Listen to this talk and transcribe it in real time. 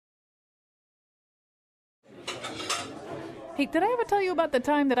Hey, did I ever tell you about the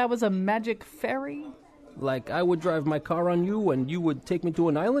time that I was a magic fairy? Like I would drive my car on you and you would take me to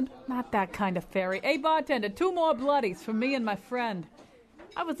an island? Not that kind of fairy. Hey, bartender, 2 more bloodies for me and my friend.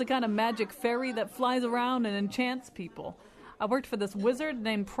 I was the kind of magic fairy that flies around and enchants people. I worked for this wizard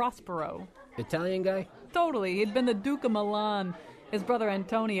named Prospero. Italian guy? Totally. He'd been the Duke of Milan. His brother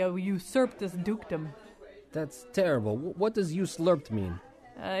Antonio usurped his dukedom. That's terrible. What does usurped mean?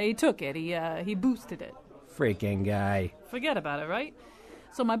 He took it. He boosted it. Freaking guy. Forget about it, right?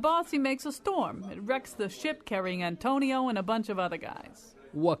 So my boss, he makes a storm. It wrecks the ship carrying Antonio and a bunch of other guys.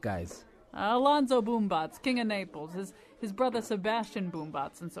 What guys? Alonzo Boombots, King of Naples, his brother Sebastian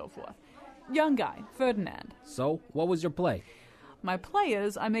Boombots, and so forth. Young guy, Ferdinand. So, what was your play? My play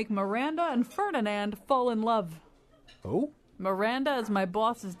is I make Miranda and Ferdinand fall in love. Who? Miranda is my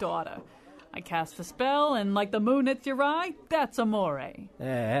boss's daughter. I cast a spell, and like the moon hits your eye, that's amore.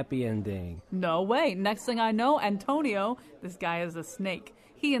 Happy ending. No way. Next thing I know, Antonio, this guy is a snake.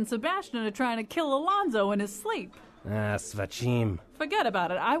 He and Sebastian are trying to kill Alonzo in his sleep. Svachim. Forget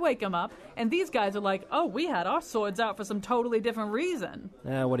about it. I wake him up, and these guys are like, oh, we had our swords out for some totally different reason.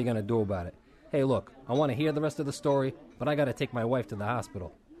 What are you going to do about it? Hey, look, I want to hear the rest of the story, but I got to take my wife to the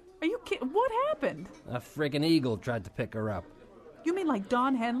hospital. Are you kidding? What happened? A friggin' eagle tried to pick her up. You mean like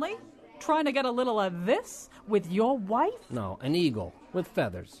Don Henley? Trying to get a little of this with your wife? No, an eagle with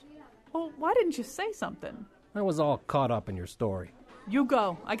feathers. Well, why didn't you say something? I was all caught up in your story. You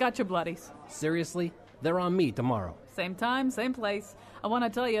go. I got your bloodies. Seriously? They're on me tomorrow. Same time, same place. I want to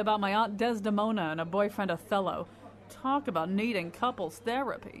tell you about my Aunt Desdemona and her boyfriend Othello. Talk about needing couples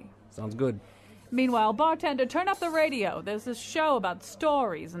therapy. Sounds good. Meanwhile, bartender, turn up the radio. There's this show about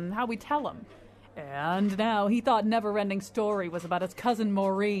stories and how we tell them. And now he thought Never-Ending Story was about his cousin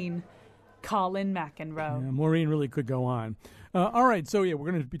Maureen. Colin McEnroe. Yeah, Maureen really could go on. All right, so we're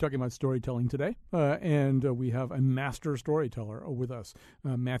going to be talking about storytelling today, and we have a master storyteller with us.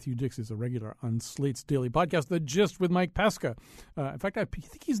 Matthew Dix is a regular on Slate's daily podcast, The Gist with Mike Pesca. In fact, I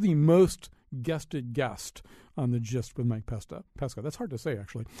think he's the most guested guest on The Gist with Mike Pesca. That's hard to say,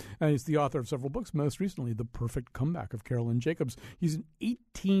 actually. He's the author of several books, most recently The Perfect Comeback of Carolyn Jacobs. He's an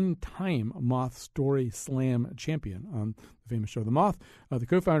 18-time Moth Story Slam champion on the famous show The Moth. The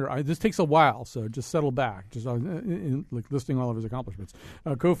co-founder, this takes a while, so just settle back, just listing all of his accomplishments.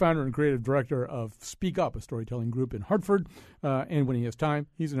 Co-founder and creative director of Speak Up, a storytelling group in Hartford. And when he has time,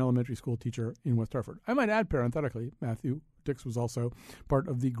 he's an elementary school teacher in West Hartford. I might add, parenthetically, Matthew Dix was also part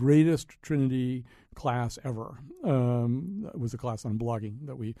of the greatest Trinity class ever. It was a class on blogging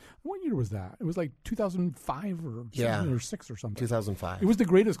that what year was that? It was like 2005 or 7 or 6 or something. 2005. It was the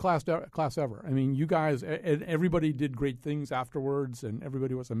greatest class ever. I mean, you guys, and everybody did great things afterwards, and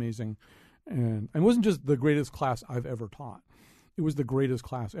everybody was amazing. And it wasn't just the greatest class I've ever taught. It was the greatest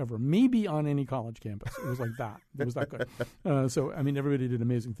class ever, maybe on any college campus. It was like that. It was that good. So, I mean, everybody did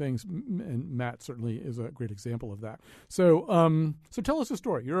amazing things, and Matt certainly is a great example of that. So, so tell us a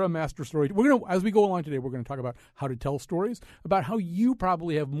story. You're a master story. As we go along today, we're going to talk about how to tell stories, about how you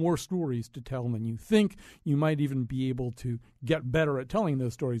probably have more stories to tell than you think. You might even be able to get better at telling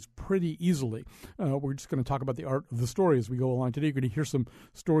those stories pretty easily. We're just going to talk about the art of the story as we go along today. You're going to hear some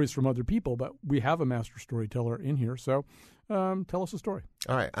stories from other people, but we have a master storyteller in here, so tell us a story.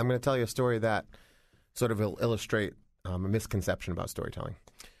 All right. I'm going to tell you a story that sort of will illustrate a misconception about storytelling.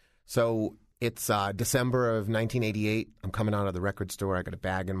 So it's December of 1988. I'm coming out of the record store. I got a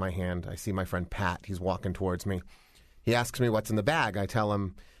bag in my hand. I see my friend Pat. He's walking towards me. He asks me what's in the bag. I tell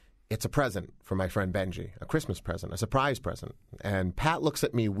him it's a present for my friend Benji, a Christmas present, a surprise present. And Pat looks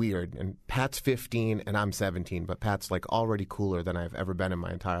at me weird. And Pat's 15 and I'm 17, but Pat's like already cooler than I've ever been in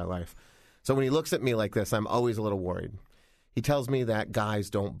my entire life. So when he looks at me like this, I'm always a little worried. He tells me that guys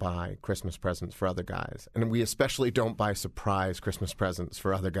don't buy Christmas presents for other guys, and we especially don't buy surprise Christmas presents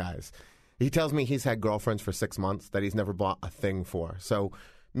for other guys. He tells me he's had girlfriends for 6 months that he's never bought a thing for. So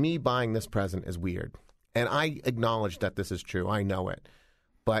me buying this present is weird. And I acknowledge that this is true. I know it.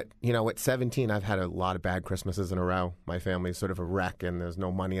 But, at 17, I've had a lot of bad Christmases in a row. My family's sort of a wreck, and there's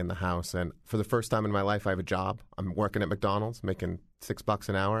no money in the house. And for the first time in my life, I have a job. I'm working at McDonald's, making $6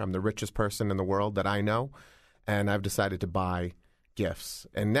 an hour. I'm the richest person in the world that I know. And I've decided to buy gifts.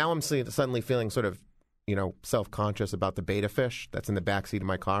 And now I'm suddenly feeling sort of, self-conscious about the beta fish that's in the backseat of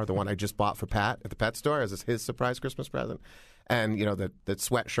my car, the one I just bought for Pat at the pet store as his surprise Christmas present. And, the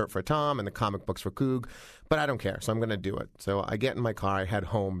sweatshirt for Tom and the comic books for Coog. But I don't care, so I'm going to do it. So I get in my car, I head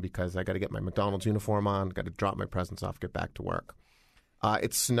home because I got to get my McDonald's uniform on, got to drop my presents off, get back to work.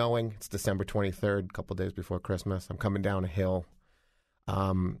 It's snowing. It's December 23rd, a couple days before Christmas. I'm coming down a hill.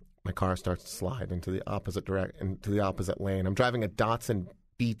 My car starts to slide into the opposite lane. I'm driving a Datsun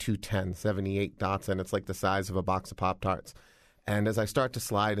B210, 78 Datsun. It's like the size of a box of Pop-Tarts. And as I start to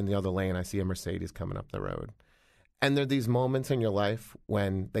slide in the other lane, I see a Mercedes coming up the road. And there are these moments in your life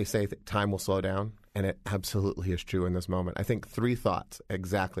when they say that time will slow down, and it absolutely is true in this moment. I think 3 thoughts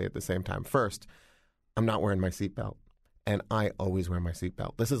exactly at the same time. First, I'm not wearing my seatbelt, and I always wear my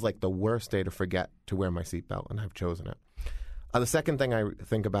seatbelt. This is like the worst day to forget to wear my seatbelt, and I've chosen it. The second thing I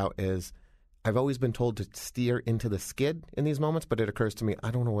think about is I've always been told to steer into the skid in these moments, but it occurs to me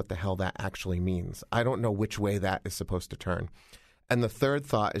I don't know what the hell that actually means. I don't know which way that is supposed to turn. And the third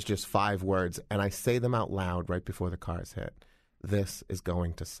thought is just 5 words, and I say them out loud right before the cars hit. This is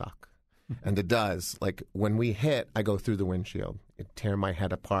going to suck. And it does. Like, when we hit, I go through the windshield. It tear my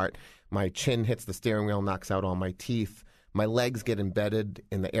head apart. My chin hits the steering wheel, knocks out all my teeth. My legs get embedded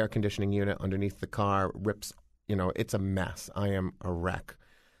in the air conditioning unit underneath the car, rips. It's a mess. I am a wreck.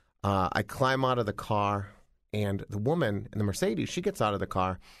 I climb out of the car, and the woman in the Mercedes, she gets out of the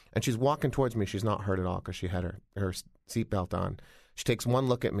car, and she's walking towards me. She's not hurt at all because she had her seatbelt on. She takes one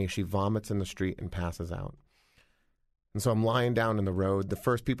look at me. She vomits in the street and passes out. And so I'm lying down in the road. The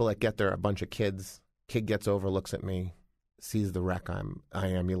first people that get there are a bunch of kids. Kid gets over, looks at me, sees the wreck I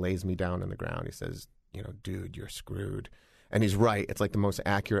am. He lays me down on the ground. He says, dude, you're screwed. And he's right. It's like the most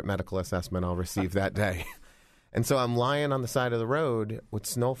accurate medical assessment I'll receive that day. And so I'm lying on the side of the road with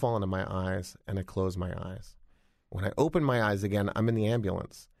snow falling in my eyes, and I close my eyes. When I open my eyes again, I'm in the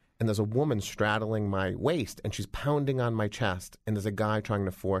ambulance. And there's a woman straddling my waist, and she's pounding on my chest. And there's a guy trying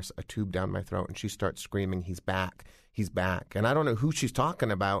to force a tube down my throat, and she starts screaming, he's back, he's back. And I don't know who she's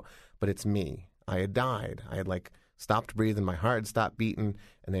talking about, but it's me. I had died. I had, stopped breathing. My heart had stopped beating,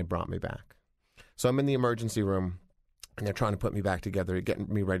 and they brought me back. So I'm in the emergency room, and they're trying to put me back together,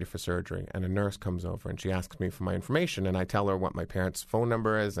 getting me ready for surgery. And a nurse comes over, and she asks me for my information, and I tell her what my parents' phone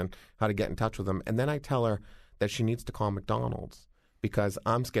number is and how to get in touch with them. And then I tell her that she needs to call McDonald's, because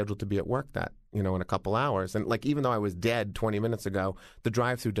I'm scheduled to be at work in a couple hours. And even though I was dead 20 minutes ago, the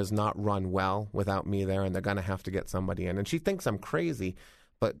drive-through does not run well without me there, and they're going to have to get somebody in. And she thinks I'm crazy,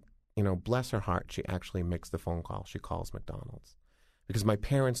 but, bless her heart, she actually makes the phone call. She calls McDonald's. Because my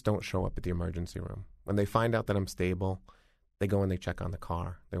parents don't show up at the emergency room. When they find out that I'm stable, they go and they check on the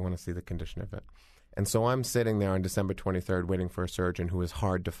car. They want to see the condition of it. And so I'm sitting there on December 23rd waiting for a surgeon who is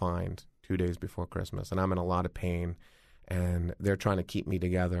hard to find 2 days before Christmas. And I'm in a lot of pain. And they're trying to keep me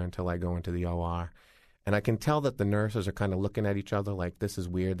together until I go into the OR. And I can tell that the nurses are kind of looking at each other like, this is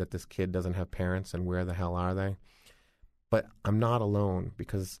weird that this kid doesn't have parents, and where the hell are they? But I'm not alone,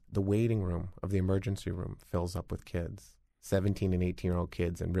 because the waiting room of the emergency room fills up with kids, 17 and 18-year-old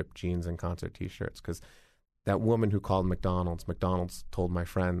kids in ripped jeans and concert T-shirts, because that woman who called McDonald's told my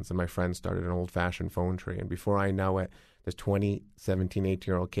friends, and my friends started an old-fashioned phone tree. And before I know it, there's 20, 17,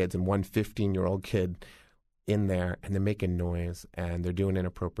 18-year-old kids and one 15-year-old kid in there, and they're making noise, and they're doing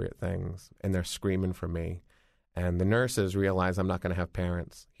inappropriate things, and they're screaming for me. And the nurses realize I'm not going to have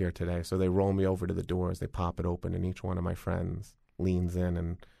parents here today, so they roll me over to the doors, they pop it open, and each one of my friends leans in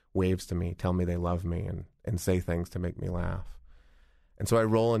and waves to me, tell me they love me, and say things to make me laugh. And so I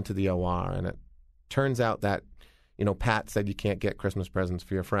roll into the OR, and it turns out that, Pat said you can't get Christmas presents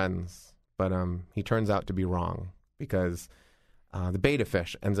for your friends, but he turns out to be wrong, because the betta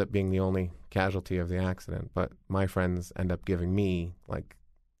fish ends up being the only casualty of the accident, but my friends end up giving me,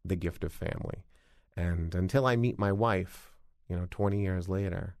 the gift of family. And until I meet my wife, 20 years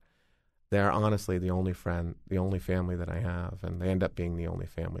later, they're honestly the only family that I have, and they end up being the only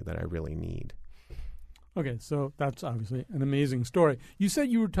family that I really need. Okay, so that's obviously an amazing story. You said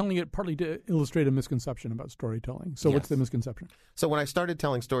you were telling it partly to illustrate a misconception about storytelling. So What's the misconception? So when I started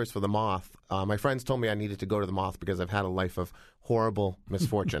telling stories for The Moth, my friends told me I needed to go to The Moth because I've had a life of horrible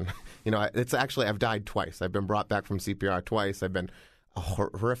misfortune. It's actually, I've died twice. I've been brought back from CPR twice. I've been a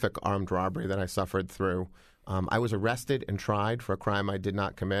horrific armed robbery that I suffered through. I was arrested and tried for a crime I did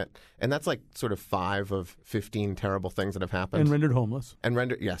not commit. And that's sort of 5 of 15 terrible things that have happened. And rendered homeless.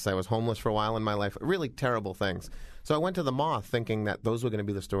 Yes, I was homeless for a while in my life. Really terrible things. So I went to The Moth thinking that those were going to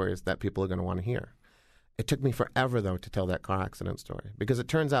be the stories that people are going to want to hear. It took me forever, though, to tell that car accident story. Because it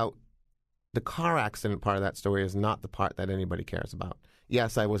turns out the car accident part of that story is not the part that anybody cares about.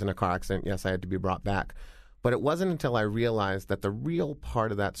 Yes, I was in a car accident. Yes, I had to be brought back. But it wasn't until I realized that the real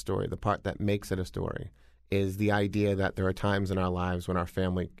part of that story, the part that makes it a story, is the idea that there are times in our lives when our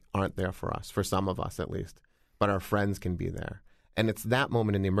family aren't there for us, for some of us at least, but our friends can be there. And it's that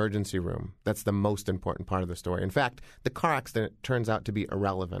moment in the emergency room that's the most important part of the story. In fact, the car accident turns out to be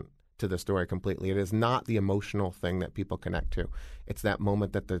irrelevant to the story completely. It is not the emotional thing that people connect to. It's that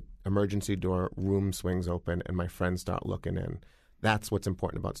moment that the emergency door room swings open and my friends start looking in. That's what's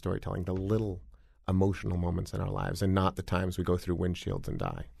important about storytelling, the little emotional moments in our lives and not the times we go through windshields and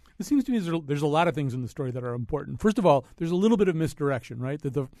die. It seems to me there's a lot of things in the story that are important. First of all, there's a little bit of misdirection, right?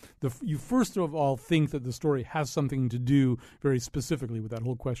 That you first of all think that the story has something to do very specifically with that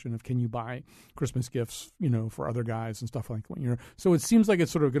whole question of can you buy Christmas gifts, for other guys and stuff like that. So it seems like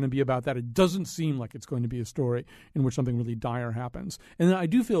it's sort of going to be about that. It doesn't seem like it's going to be a story in which something really dire happens. And then I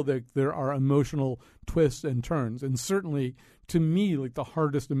do feel that there are emotional twists and turns, and certainly to me, like the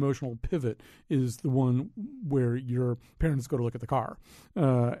hardest emotional pivot is the one where your parents go to look at the car.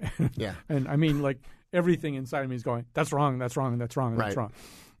 Yeah. And I mean, like everything inside of me is going, that's wrong, that's wrong, and that's wrong, and Right. that's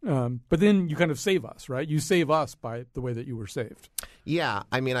wrong. But then you kind of save us, right? You save us by the way that you were saved. Yeah,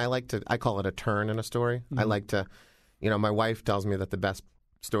 I mean, I call it a turn in a story. Mm-hmm. I like to, my wife tells me that the best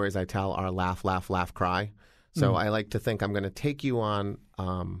stories I tell are laugh, laugh, laugh, cry. So I like to think I'm going to take you on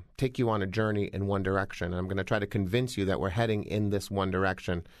a journey in one direction, and I'm going to try to convince you that we're heading in this one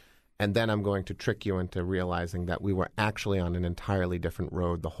direction, and then I'm going to trick you into realizing that we were actually on an entirely different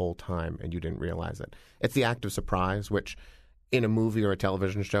road the whole time, and you didn't realize it. It's the act of surprise, which in a movie or a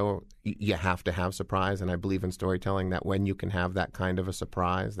television show, you have to have surprise, and I believe in storytelling that when you can have that kind of a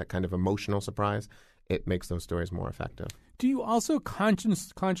surprise, that kind of emotional surprise, it makes those stories more effective. Do you also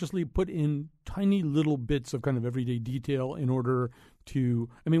consciously put in tiny little bits of kind of everyday detail in order to,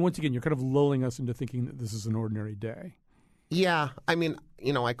 once again, you're kind of lulling us into thinking that this is an ordinary day? Yeah, I mean,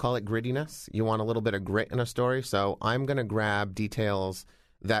 I call it grittiness. You want a little bit of grit in a story, so I'm going to grab details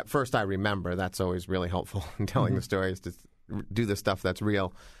that first I remember. That's always really helpful in telling the stories, to do the stuff that's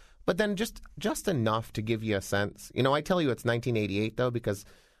real. But then just enough to give you a sense. I tell you it's 1988, though, because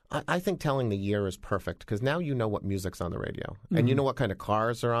I think telling the year is perfect because now you know what music's on the radio and you know what kind of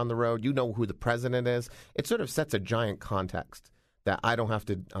cars are on the road. You know who the president is. It sort of sets a giant context that I don't have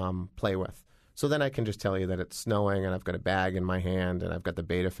to play with. So then I can just tell you that it's snowing and I've got a bag in my hand and I've got the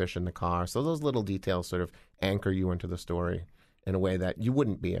beta fish in the car. So those little details sort of anchor you into the story in a way that you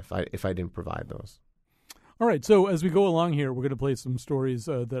wouldn't be if I didn't provide those. All right, so as we go along here, we're going to play some stories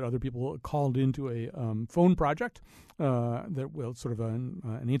that other people called into a phone project, sort of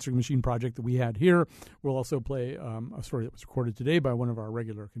an answering machine project that we had here. We'll also play a story that was recorded today by one of our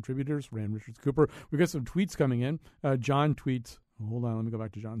regular contributors, Rand Richards Cooper. We've got some tweets coming in. John tweets, hold on, let me go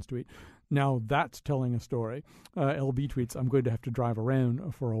back to John's tweet. Now that's telling a story. LB tweets, I'm going to have to drive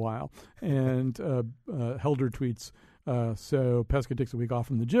around for a while. And Helder tweets, so Pesca takes a week off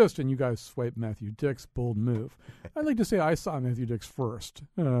from the gist, and you guys swipe Matthew Dix. Bold move. I'd like to say I saw Matthew Dix first.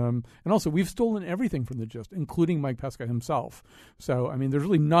 And also, we've stolen everything from the gist, including Mike Pesca himself. So, there's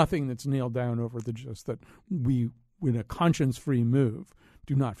really nothing that's nailed down over the gist that we, in a conscience-free move,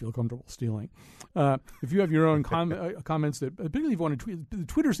 do not feel comfortable stealing. If you have your own comments, that particularly if you want to tweet,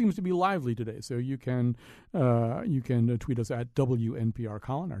 Twitter seems to be lively today, so you can tweet us at WNPR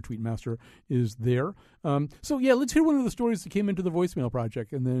Colin. Our tweet master is there. Let's hear one of the stories that came into the voicemail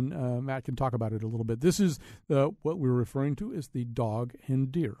project, and then Matt can talk about it a little bit. This is what we're referring to as the dog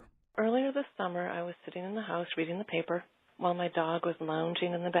and deer. Earlier this summer, I was sitting in the house reading the paper while my dog was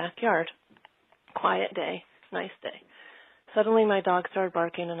lounging in the backyard. Quiet day, nice day. Suddenly my dog started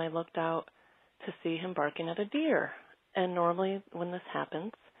barking, and I looked out to see him barking at a deer. And normally when this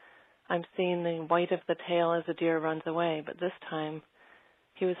happens, I'm seeing the white of the tail as the deer runs away, but this time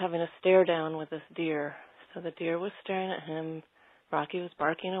he was having a stare down with this deer. So the deer was staring at him, Rocky was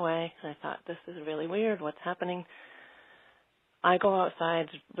barking away, and I thought, this is really weird, what's happening? I go outside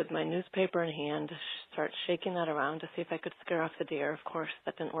with my newspaper in hand, start shaking that around to see if I could scare off the deer. Of course,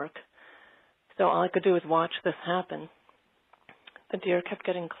 that didn't work. So all I could do was watch this happen. The deer kept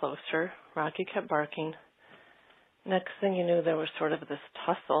getting closer. Rocky kept barking. Next thing you knew, there was sort of this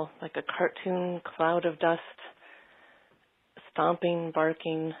tussle, like a cartoon cloud of dust, stomping,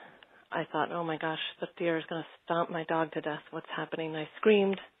 barking. I thought, oh my gosh, the deer is going to stomp my dog to death. What's happening? I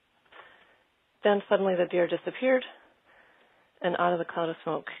screamed. Then suddenly the deer disappeared, and out of the cloud of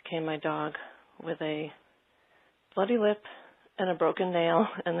smoke came my dog with a bloody lip and a broken nail,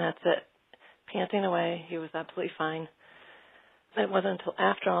 and that's it. Panting away, he was absolutely fine. It wasn't until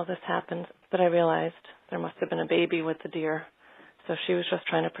after all this happened that I realized there must have been a baby with the deer. So she was just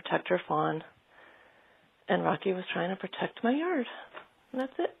trying to protect her fawn, and Rocky was trying to protect my yard. And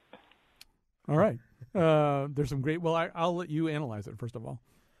that's it. All right. There's some great... Well, I'll let you analyze it, first of all.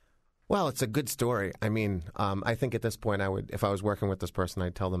 Well, it's a good story. I think at this point if I was working with this person,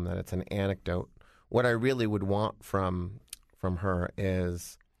 I'd tell them that it's an anecdote. What I really would want from her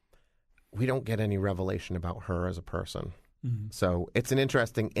is we don't get any revelation about her as a person. Mm-hmm. So it's an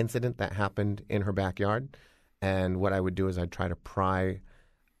interesting incident that happened in her backyard, and what I would do is I'd try to pry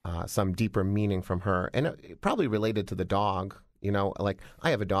some deeper meaning from her, and it probably related to the dog. Like I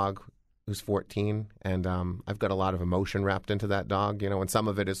have a dog who's 14, and I've got a lot of emotion wrapped into that dog, and some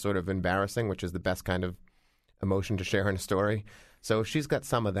of it is sort of embarrassing, which is the best kind of emotion to share in a story. So if she's got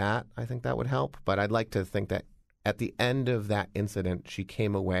some of that, I think that would help. But I'd like to think that at the end of that incident, she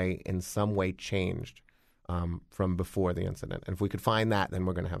came away in some way changed from before the incident. And if we could find that, then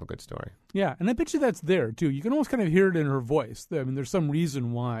we're going to have a good story. Yeah, and I bet you that's there, too. You can almost kind of hear it in her voice. I mean, there's some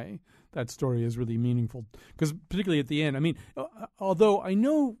reason why that story is really meaningful. Because particularly at the end, I mean, although I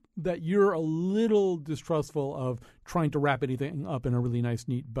know that you're a little distrustful of trying to wrap anything up in a really nice,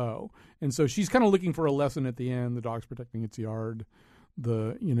 neat bow. And so she's kind of looking for a lesson at the end. The dog's protecting its yard.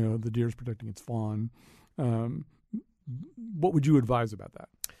 The deer's protecting its fawn. What would you advise about that?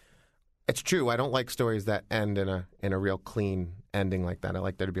 It's true. I don't like stories that end in a real clean ending like that. I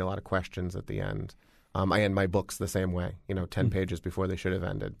like there to be a lot of questions at the end. I end my books the same way, 10 pages before they should have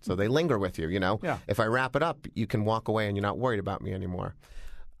ended. So they linger with you, Yeah. If I wrap it up, you can walk away and you're not worried about me anymore.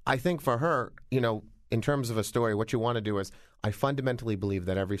 I think for her, in terms of a story, what you want to do is I fundamentally believe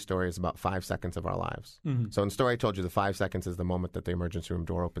that every story is about 5 seconds of our lives. Mm-hmm. So in the story I told you, the 5 seconds is the moment that the emergency room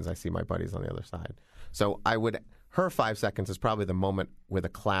door opens. I see my buddies on the other side. So her 5 seconds is probably the moment where the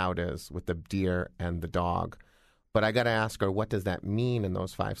cloud is with the deer and the dog. But I got to ask her, what does that mean in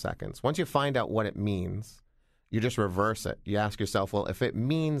those 5 seconds? Once you find out what it means, you just reverse it. You ask yourself, well, if it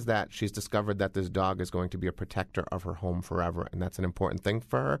means that she's discovered that this dog is going to be a protector of her home forever, and that's an important thing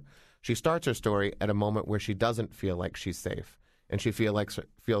for her, she starts her story at a moment where she doesn't feel like she's safe, and she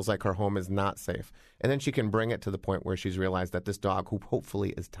feels like her home is not safe. And then she can bring it to the point where she's realized that this dog, who hopefully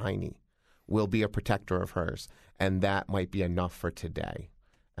is tiny, will be a protector of hers, and that might be enough for today.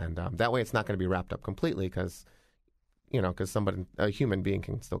 And that way it's not going to be wrapped up completely because a human being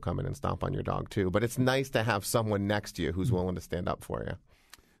can still come in and stomp on your dog too. But it's nice to have someone next to you who's willing to stand up for you.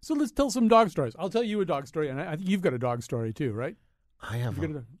 So let's tell some dog stories. I'll tell you a dog story, and I think you've got a dog story too, right? I have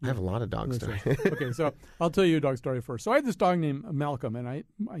a lot of dog stories. Okay, so I'll tell you a dog story first. So I had this dog named Malcolm, and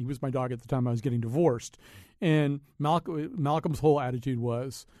he was my dog at the time I was getting divorced. And Malcolm's whole attitude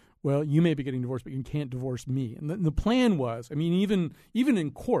was, well, you may be getting divorced, but you can't divorce me. And the plan was, I mean, even in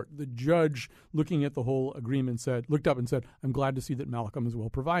court, the judge looking at the whole agreement looked up and said, I'm glad to see that Malcolm is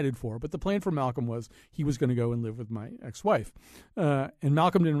well provided for. But the plan for Malcolm was he was going to go and live with my ex-wife. And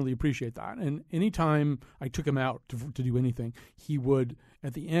Malcolm didn't really appreciate that. And anytime I took him out to do anything, he would,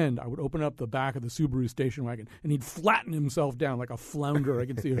 at the end, I would open up the back of the Subaru station wagon, and he'd flatten himself down like a flounder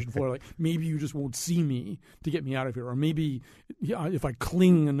against the ocean floor, like, maybe you just won't see me to get me out of here. Or maybe if I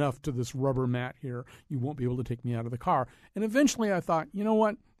cling enough to this rubber mat here, you won't be able to take me out of the car. And eventually I thought, you know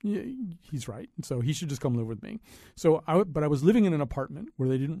what? He's right. So he should just come live with me. But I was living in an apartment where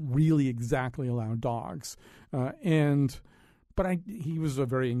they didn't really exactly allow dogs. But he was a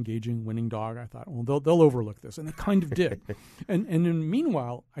very engaging, winning dog. I thought, well, they'll overlook this, and they kind of did. and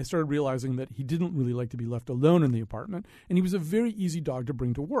meanwhile, I started realizing that he didn't really like to be left alone in the apartment, and he was a very easy dog to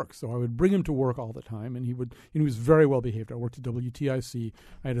bring to work. So I would bring him to work all the time, and he was very well behaved. I worked at WTIC.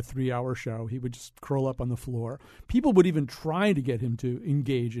 I had a 3-hour show. He would just curl up on the floor. People would even try to get him to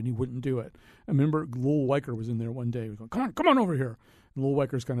engage, and he wouldn't do it. I remember Lowell Weicker was in there one day. He was going, come on over here. And Lowell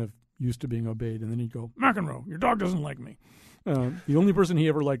Weicker's kind of used to being obeyed, and then he'd go, McEnroe, your dog doesn't like me. The only person he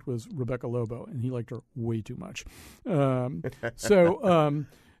ever liked was Rebecca Lobo, and he liked her way too much. So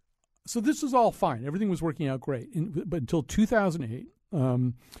this was all fine. Everything was working out great. But until 2008,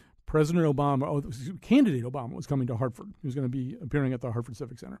 President Obama, candidate Obama, was coming to Hartford. He was going to be appearing at the Hartford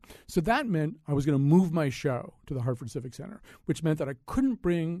Civic Center. So that meant I was going to move my show to the Hartford Civic Center, which meant that I couldn't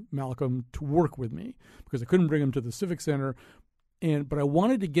bring Malcolm to work with me because I couldn't bring him to the Civic Center. But I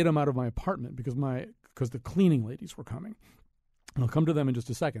wanted to get him out of my apartment because the cleaning ladies were coming. And I'll come to them in just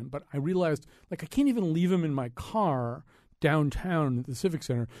a second. But I realized, I can't even leave him in my car downtown at the Civic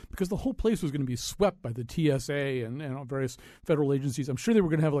Center because the whole place was going to be swept by the TSA and various federal agencies. I'm sure they were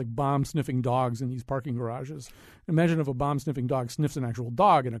going to have, bomb-sniffing dogs in these parking garages. Imagine if a bomb-sniffing dog sniffs an actual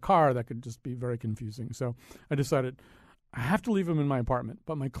dog in a car. That could just be very confusing. So I decided I have to leave him in my apartment,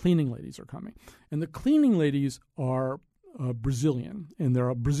 but my cleaning ladies are coming. And the cleaning ladies are Brazilian, and they're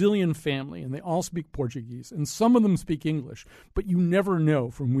a Brazilian family, and they all speak Portuguese, and some of them speak English, but you never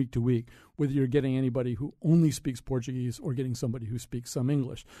know from week to week whether you're getting anybody who only speaks Portuguese or getting somebody who speaks some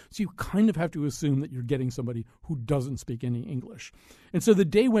English. So you kind of have to assume that you're getting somebody who doesn't speak any English. And so the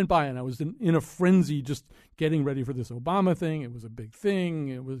day went by, and I was in a frenzy just getting ready for this Obama thing. It was a big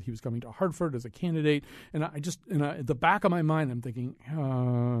thing. He was coming to Hartford as a candidate, and at the back of my mind, I'm thinking,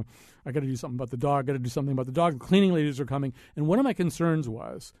 I got to do something about the dog. Got to do something about the dog. The cleaning ladies are coming, and one of my concerns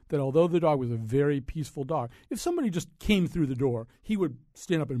was that although the dog was a very peaceful dog, if somebody just came through the door, he would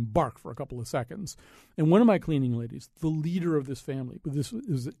stand up and bark for a couple couple of seconds. And one of my cleaning ladies, the leader of this family, but this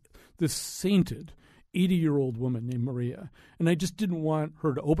is this sainted 80-year-old woman named Maria. And I just didn't want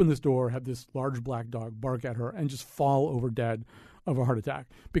her to open this door, have this large black dog bark at her, and just fall over dead of a heart attack,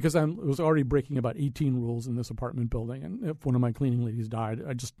 because I was already breaking about 18 rules in this apartment building. And if one of my cleaning ladies died,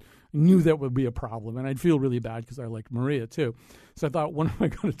 I just knew that would be a problem. And I'd feel really bad because I liked Maria too. So I thought, what am I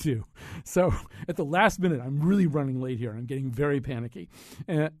going to do? So at the last minute, I'm really running late here. I'm getting very panicky.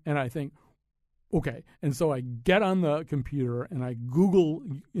 And I think, okay. And so I get on the computer and I Google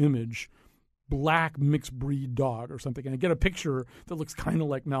image black mixed breed dog or something. And I get a picture that looks kind of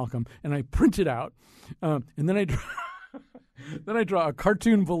like Malcolm. And I print it out. And then I draw a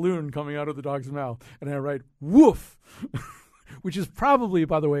cartoon balloon coming out of the dog's mouth, and I write, woof, which is probably,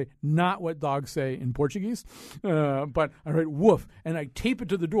 by the way, not what dogs say in Portuguese, but I write woof, and I tape it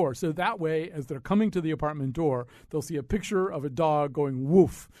to the door. So that way, as they're coming to the apartment door, they'll see a picture of a dog going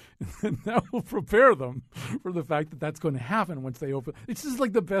woof, and that will prepare them for the fact that that's going to happen once they open. It's just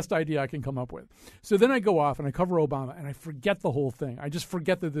like the best idea I can come up with. So then I go off and I cover Obama, and I forget the whole thing. I just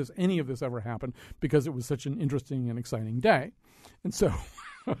forget that any of this ever happened because it was such an interesting and exciting day. And so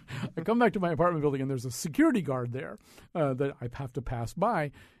I come back to my apartment building, and there's a security guard there that I have to pass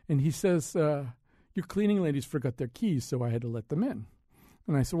by. And he says, your cleaning ladies forgot their keys, so I had to let them in.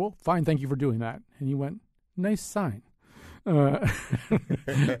 And I said, well, fine, thank you for doing that. And he went, nice sign. And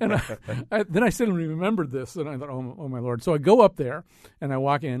then I suddenly remembered this, and I thought, oh, my Lord. So I go up there, and I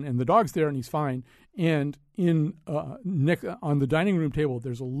walk in, and the dog's there, and he's fine. And on the dining room table,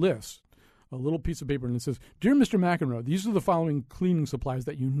 there's a list, a little piece of paper, and it says, Dear Mr. McEnroe, these are the following cleaning supplies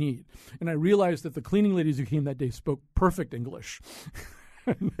that you need. And I realized that the cleaning ladies who came that day spoke perfect English.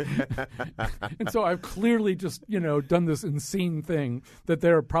 And so I've clearly just, done this insane thing that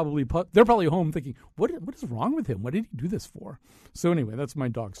they're probably home thinking, what is wrong with him? What did he do this for? So anyway, that's my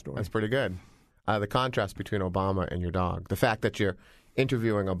dog story. That's pretty good. The contrast between Obama and your dog, the fact that you're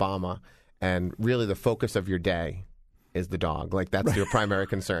interviewing Obama and really the focus of your day is the dog. Like, that's your primary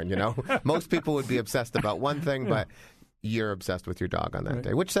concern, Most people would be obsessed about one thing, but you're obsessed with your dog on that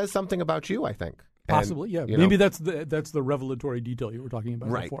day, which says something about you, I think. Possibly, yeah. Maybe that's the revelatory detail you were talking about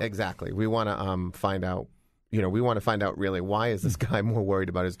before. Right, exactly. We want to find out, really, why is this guy more worried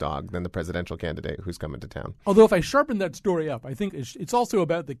about his dog than the presidential candidate who's coming to town? Although if I sharpen that story up, I think it's also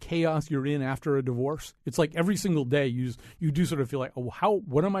about the chaos you're in after a divorce. It's like every single day you do sort of feel like,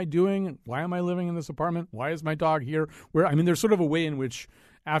 what am I doing? Why am I living in this apartment? Why is my dog here? There's sort of a way in which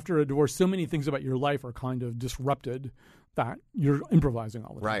after a divorce, so many things about your life are kind of disrupted that you're improvising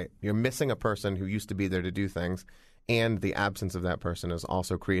all the time. Right. You're missing a person who used to be there to do things, and the absence of that person is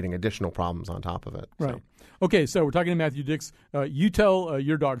also creating additional problems on top of it. Right. So. Okay, so we're talking to Matthew Dix. You tell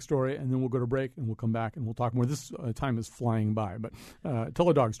your dog story, and then we'll go to break, and we'll come back, and we'll talk more. This time is flying by, but tell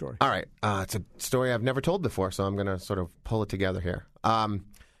a dog story. All right. It's a story I've never told before, so I'm going to sort of pull it together here.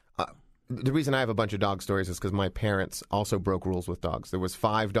 The reason I have a bunch of dog stories is because my parents also broke rules with dogs. There was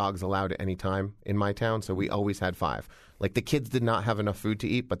 5 dogs allowed at any time in my town, so we always had 5. Like, the kids did not have enough food to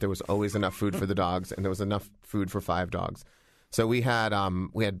eat, but there was always enough food for the dogs, and there was enough food for 5 dogs. So we had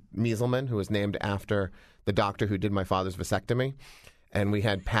Measelman, who was named after the doctor who did my father's vasectomy, and we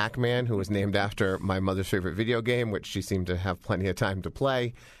had Pac-Man, who was named after my mother's favorite video game, which she seemed to have plenty of time to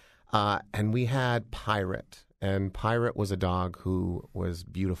play, and we had Pirate. And Pirate was a dog who was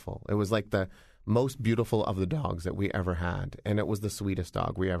beautiful. It was like the most beautiful of the dogs that we ever had. And it was the sweetest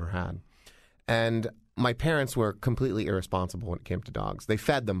dog we ever had. And my parents were completely irresponsible when it came to dogs. They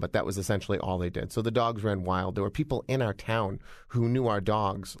fed them, but that was essentially all they did. So the dogs ran wild. There were people in our town who knew our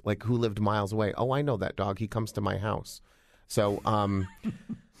dogs, like who lived miles away. Oh, I know that dog. He comes to my house. So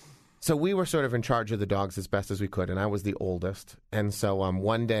so we were sort of in charge of the dogs as best as we could, and I was the oldest. And so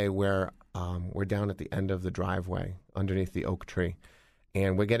one day we're down at the end of the driveway underneath the oak tree,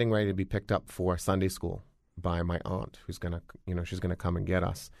 and we're getting ready to be picked up for Sunday school by my aunt, who's she's gonna come and get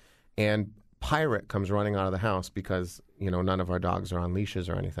us. And Pirate comes running out of the house because none of our dogs are on leashes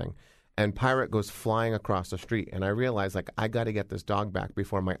or anything. And Pirate goes flying across the street, and I realize I got to get this dog back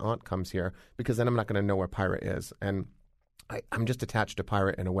before my aunt comes here, because then I'm not going to know where Pirate is. And I'm just attached to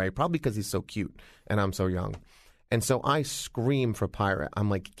Pirate in a way, probably because he's so cute and I'm so young. And so I scream for Pirate. I'm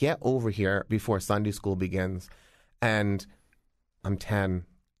like, get over here before Sunday school begins. And I'm 10,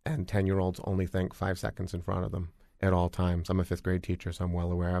 and 10-year-olds only think 5 seconds in front of them at all times. I'm a 5th grade teacher, so I'm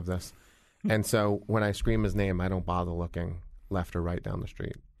well aware of this. And so when I scream his name, I don't bother looking left or right down the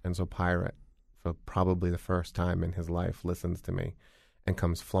street. And so Pirate, for probably the first time in his life, listens to me and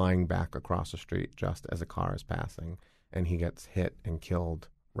comes flying back across the street just as a car is passing. And he gets hit and killed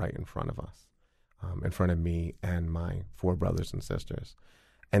right in front of us, in front of me and my 4 brothers and sisters.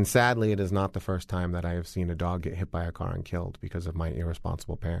 And sadly, it is not the first time that I have seen a dog get hit by a car and killed because of my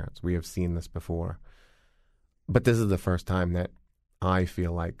irresponsible parents. We have seen this before. But this is the first time that I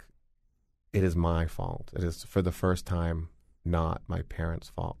feel like it is my fault. It is, for the first time, not my parents'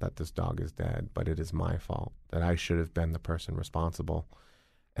 fault that this dog is dead, but it is my fault that I should have been the person responsible,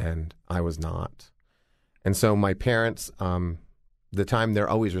 and I was not. And so my parents, the time they're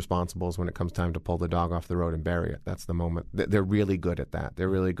always responsible is when it comes time to pull the dog off the road and bury it. That's the moment. They're really good at that. They're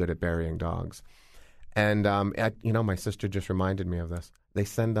really good at burying dogs. And, my sister just reminded me of this. They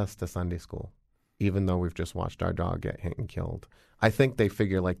send us to Sunday school, even though we've just watched our dog get hit and killed. I think they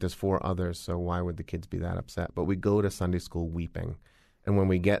figure like there's 4 others, so why would the kids be that upset? But we go to Sunday school weeping. And when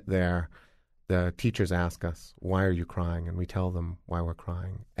we get there, the teachers ask us, why are you crying? And we tell them why we're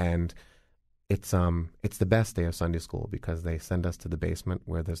crying. And it's the best day of Sunday school because they send us to the basement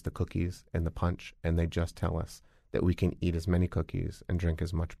where there's the cookies and the punch, and they just tell us that we can eat as many cookies and drink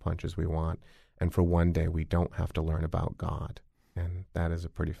as much punch as we want. And for one day, we don't have to learn about God. And that is a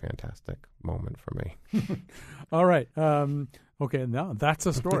pretty fantastic moment for me. All right. Okay, now that's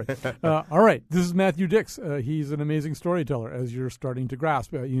a story. All right. This is Matthew Dix. He's an amazing storyteller, as you're starting to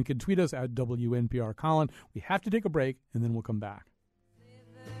grasp. You can tweet us at WNPR Colin. We have to take a break, and then we'll come back.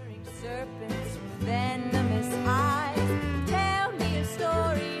 Slithering serpents with venomous eyes. Tell me a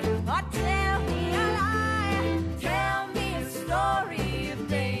story, or tell me a lie. Tell me a story of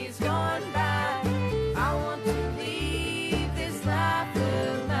days gone by. I want to leave this life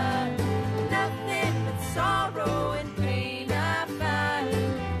of mine. Nothing but sorrow and pain I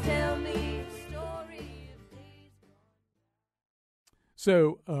find. Tell me a story of days gone by.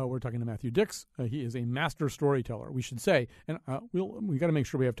 So we're talking to Matthew Dix. He is a master storyteller, we should say. And we got to make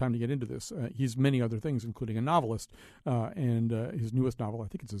sure we have time to get into this. He's many other things, including a novelist. And his newest novel, I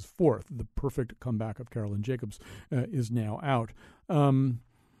think it's his 4th, The Perfect Comeback of Carolyn Jacobs, is now out. I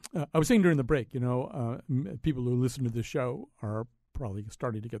was saying during the break, people who listen to this show are probably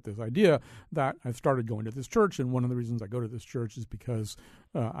starting to get this idea that I've started going to this church. And one of the reasons I go to this church is because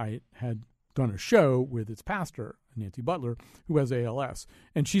I had done a show with its pastor, Nancy Butler, who has ALS,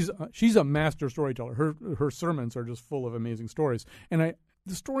 and she's a master storyteller. Her sermons are just full of amazing stories, and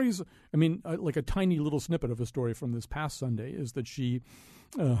the stories. I mean, like a tiny little snippet of a story from this past Sunday is that she,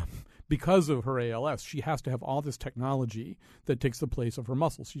 because of her ALS, she has to have all this technology that takes the place of her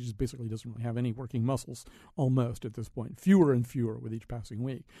muscles. She just basically doesn't really have any working muscles almost at this point, fewer and fewer with each passing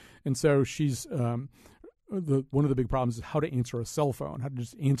week, and so she's. One of the big problems is how to answer a cell phone, how to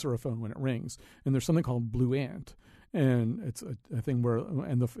just answer a phone when it rings. And there's something called Blue Ant, and it's a thing where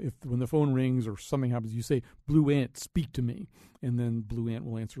when the phone rings or something happens, you say, "Blue Ant, speak to me," and then Blue Ant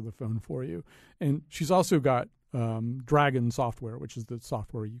will answer the phone for you. And she's also got Dragon software, which is the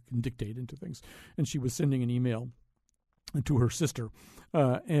software you can dictate into things. And she was sending an email to her sister,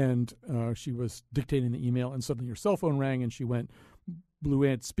 and she was dictating the email, and suddenly her cell phone rang, and she went, "Blue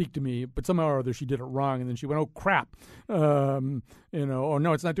Ant, speak to me," but somehow or other she did it wrong, and then she went, "Oh crap, oh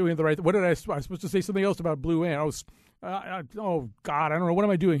no, it's not doing it the right. What did I was supposed to say something else about Blue Ant? Oh God, I don't know, what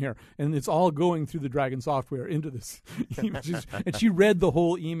am I doing here?" And it's all going through the Dragon software into this, and she read the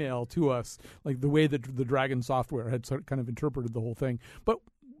whole email to us, like the way that the Dragon software had sort of kind of interpreted the whole thing. But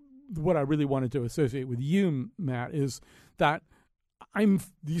what I really wanted to associate with you, Matt, is that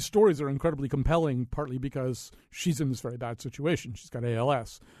these stories are incredibly compelling, partly because she's in this very bad situation. She's got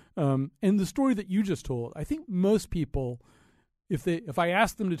ALS. And the story that you just told, I think most people, if I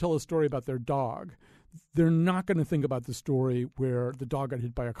ask them to tell a story about their dog, they're not going to think about the story where the dog got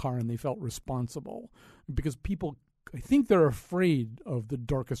hit by a car and they felt responsible, because people, I think they're afraid of the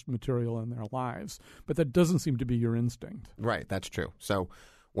darkest material in their lives, but that doesn't seem to be your instinct. Right, that's true. So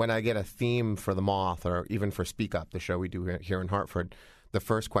when I get a theme for The Moth, or even for Speak Up, the show we do here in Hartford, the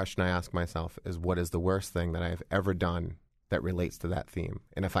first question I ask myself is, what is the worst thing that I have ever done that relates to that theme?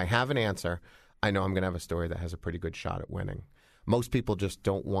 And if I have an answer, I know I'm going to have a story that has a pretty good shot at winning. Most people just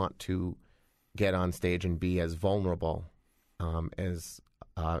don't want to get on stage and be as vulnerable as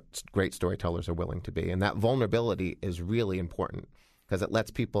great storytellers are willing to be. And that vulnerability is really important because it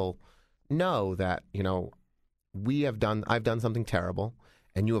lets people know that, I've done something terrible,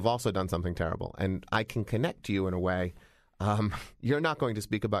 and you have also done something terrible. And I can connect to you in a way. You're not going to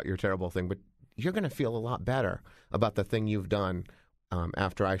speak about your terrible thing, but you're going to feel a lot better about the thing you've done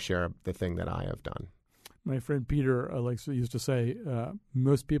after I share the thing that I have done. My friend Peter used to say,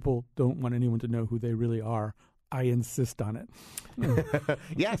 most people don't want anyone to know who they really are. I insist on it.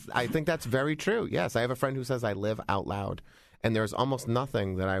 Yes, I think that's very true. Yes, I have a friend who says I live out loud, and there's almost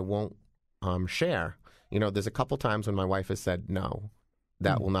nothing that I won't share. There's a couple times when my wife has said no.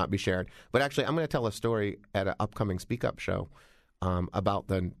 That will not be shared. But actually, I'm going to tell a story at an upcoming Speak Up show about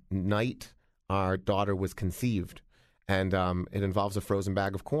the night our daughter was conceived. And it involves a frozen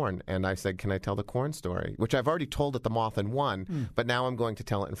bag of corn. And I said, can I tell the corn story? Which I've already told at the Moth and One, but now I'm going to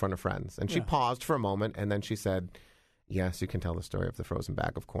tell it in front of friends. And she paused for a moment, and then she said, yes, you can tell the story of the frozen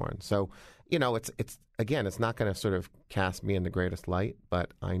bag of corn. So, it's again, it's not going to sort of cast me in the greatest light,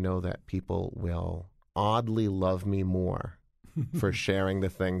 but I know that people will oddly love me more for sharing the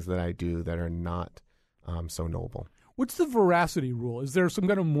things that I do that are not so noble. What's the veracity rule? Is there some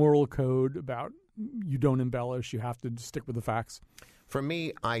kind of moral code about you don't embellish, you have to stick with the facts? For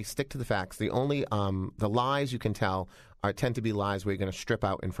me, I stick to the facts. The only the lies you can tell tend to be lies where you're going to strip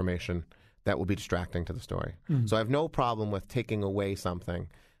out information that will be distracting to the story. So I have no problem with taking away something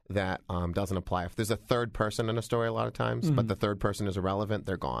that doesn't apply. If there's a third person in a story a lot of times, but the third person is irrelevant,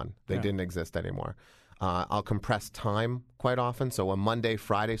 they're gone. They didn't exist anymore. I'll compress time quite often. So a Monday,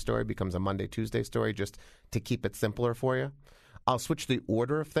 Friday story becomes a Monday, Tuesday story just to keep it simpler for you. I'll switch the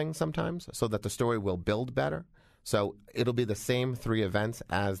order of things sometimes so that the story will build better. So it'll be the same 3 events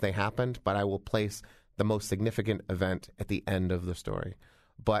as they happened, but I will place the most significant event at the end of the story.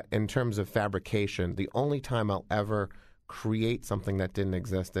 But in terms of fabrication, the only time I'll ever create something that didn't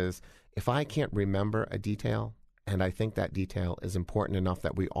exist is if I can't remember a detail and I think that detail is important enough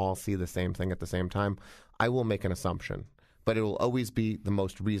that we all see the same thing at the same time, I will make an assumption. But it will always be the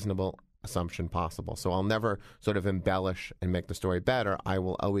most reasonable assumption possible. So I'll never sort of embellish and make the story better. I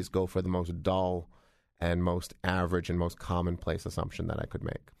will always go for the most dull and most average and most commonplace assumption that I could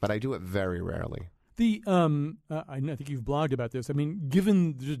make. But I do it very rarely. I think you've blogged about this. I mean,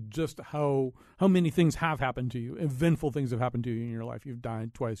 given just how many things have happened to you, eventful things have happened to you in your life. You've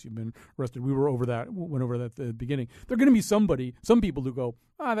died twice. You've been arrested. We went over that at the beginning. There are going to be some people who go,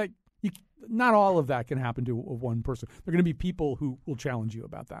 not all of that can happen to one person. There are going to be people who will challenge you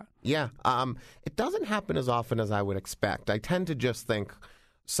about that. Yeah. It doesn't happen as often as I would expect. I tend to just think,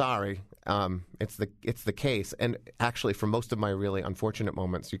 sorry, it's the case. And actually, for most of my really unfortunate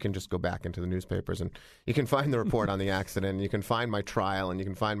moments, you can just go back into the newspapers and you can find the report on the accident, and you can find my trial, and you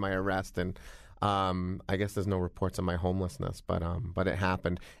can find my arrest. And I guess there's no reports on my homelessness, but it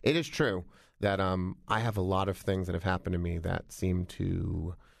happened. It is true that I have a lot of things that have happened to me that seem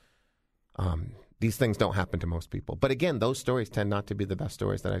to these things don't happen to most people. But again, those stories tend not to be the best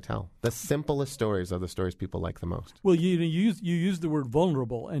stories that I tell. The simplest stories are the stories people like the most. Well, you use the word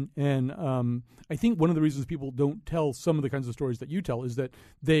vulnerable, and I think one of the reasons people don't tell some of the kinds of stories that you tell is that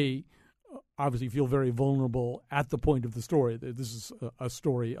they obviously feel very vulnerable at the point of the story. This is a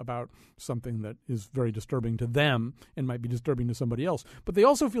story about something that is very disturbing to them and might be disturbing to somebody else. But they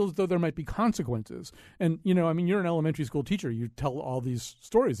also feel as though there might be consequences. And, you're an elementary school teacher. You tell all these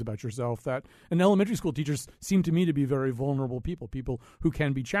stories about yourself and elementary school teachers seem to me to be very vulnerable people who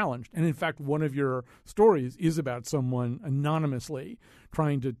can be challenged. And in fact, one of your stories is about someone anonymously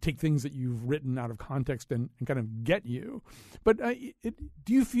trying to take things that you've written out of context and kind of get you. But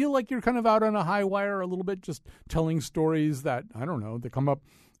do you feel like you're kind of out on a high wire a little bit, just telling stories that, I don't know, that come up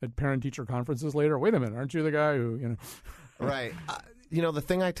at parent-teacher conferences later? Wait a minute, aren't you the guy who, Right. The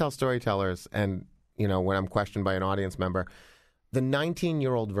thing I tell storytellers, and, when I'm questioned by an audience member, the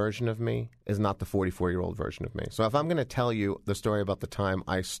 19-year-old version of me is not the 44-year-old version of me. So if I'm going to tell you the story about the time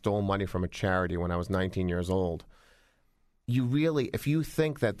I stole money from a charity when I was 19 years old, if you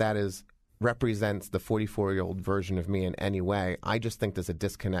think that represents the 44-year-old version of me in any way, I just think there's a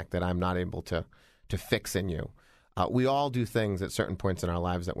disconnect that I'm not able to fix in you. We all do things at certain points in our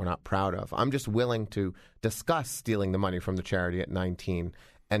lives that we're not proud of. I'm just willing to discuss stealing the money from the charity at 19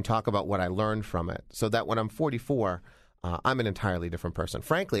 and talk about what I learned from it, so that when I'm 44, I'm an entirely different person.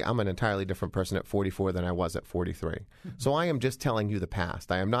 Frankly, I'm an entirely different person at 44 than I was at 43. So I am just telling you the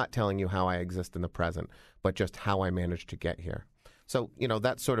past. I am not telling you how I exist in the present, but just how I managed to get here. So,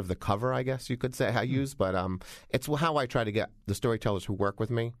 that's sort of the cover, I guess you could say, I use. But it's how I try to get the storytellers who work with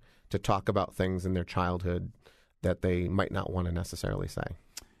me to talk about things in their childhood that they might not want to necessarily say.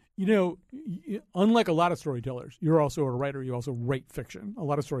 Unlike a lot of storytellers, you're also a writer. You also write fiction. A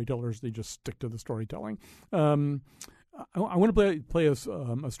lot of storytellers, they just stick to the storytelling. I want to play us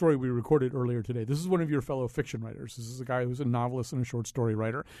a story we recorded earlier today. This is one of your fellow fiction writers. This is a guy who's a novelist and a short story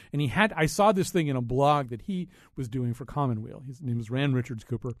writer. And I saw this thing in a blog that he was doing for Commonweal. His name is Rand Richards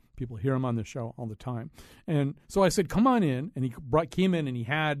Cooper. People hear him on the show all the time. And so I said, come on in. And he came in and he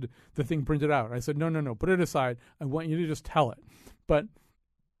had the thing printed out. I said, no, put it aside. I want you to just tell it. But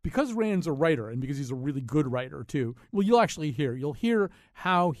because Rand's a writer and because he's a really good writer too, well, you'll hear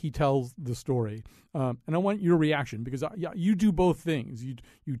how he tells the story. And I want your reaction because you do both things.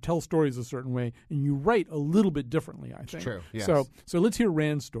 You tell stories a certain way and you write a little bit differently, I think. It's true, yes. So let's hear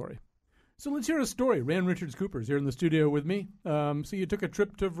Rand's story. So let's hear a story. Rand Richards Cooper is here in the studio with me. So you took a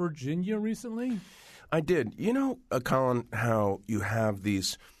trip to Virginia recently? I did. You know, Colin, how you have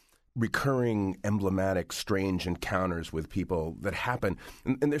these recurring, emblematic, strange encounters with people that happen.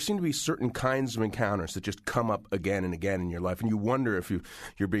 And there seem to be certain kinds of encounters that just come up again and again in your life. And you wonder if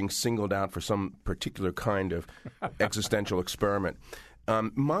you're being singled out for some particular kind of existential experiment.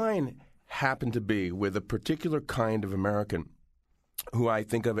 Mine happened to be with a particular kind of American who I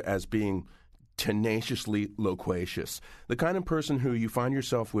think of as being tenaciously loquacious, the kind of person who you find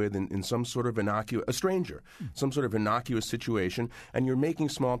yourself with in some sort of a stranger, some sort of innocuous situation, and you're making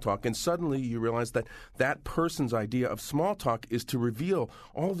small talk, and suddenly you realize that that person's idea of small talk is to reveal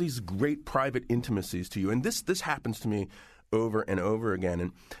all these great private intimacies to you. And this happens to me over and over again.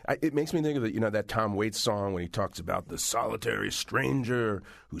 And it makes me think of that Tom Waits song when he talks about the solitary stranger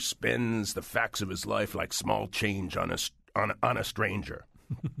who spends the facts of his life like small change on a stranger.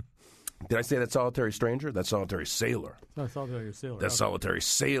 Did I say that solitary stranger? That solitary sailor. No, solitary sailor. That solitary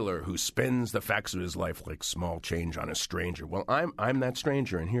sailor who spends the facts of his life like small change on a stranger. Well, I'm that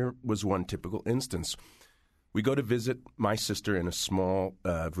stranger, and here was one typical instance. We go to visit my sister in a small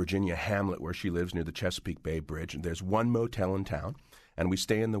Virginia hamlet where she lives near the Chesapeake Bay Bridge, and there's one motel in town, and we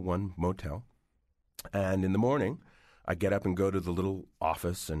stay in the one motel. And in the morning, I get up and go to the little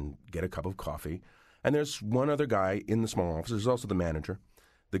office and get a cup of coffee, and there's one other guy in the small office. There's also the manager.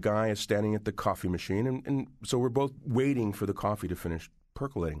 The guy is standing at the coffee machine, and so we're both waiting for the coffee to finish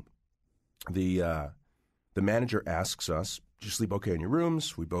percolating. The manager asks us, "Did you sleep okay in your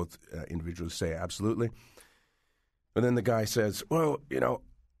rooms?" We both individually say, "Absolutely." But then the guy says, "Well,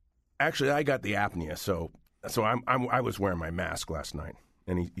 actually, I got the apnea, so I was wearing my mask last night."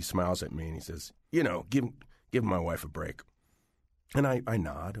 And he smiles at me and he says, "Give my wife a break." And I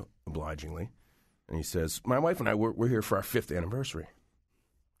nod obligingly, and he says, "My wife and I we're here for our 5th anniversary."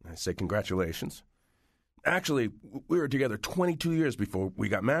 I say, "Congratulations." "Actually, we were together 22 years before we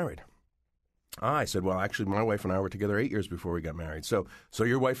got married." I said, "Well, actually, my wife and I were together 8 years before we got married. So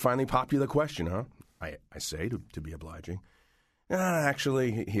your wife finally popped you the question, huh?" I say, to be obliging.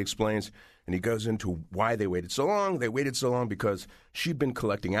 Actually, he explains, and he goes into why they waited so long. They waited so long because she'd been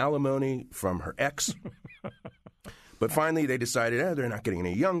collecting alimony from her ex. But finally, they decided, they're not getting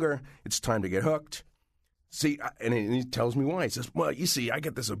any younger. It's time to get hooked. See, and he tells me why. He says, "Well, you see, I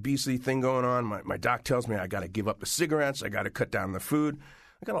get this obesity thing going on. My doc tells me I got to give up the cigarettes. I got to cut down the food.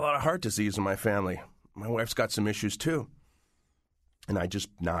 I got a lot of heart disease in my family. My wife's got some issues, too." And I just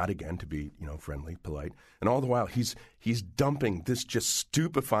nod again to be, friendly, polite. And all the while, he's dumping this just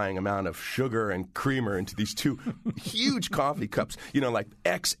stupefying amount of sugar and creamer into these 2 huge coffee cups, like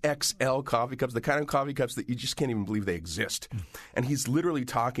XXL coffee cups, the kind of coffee cups that you just can't even believe they exist. And he's literally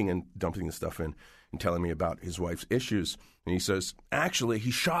talking and dumping the stuff in and telling me about his wife's issues. And he says, "Actually,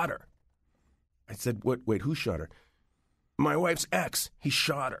 he shot her." I said, Wait, who shot her?" "My wife's ex. He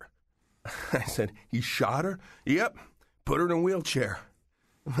shot her." I said, "He shot her?" "Yep. Put her in a wheelchair."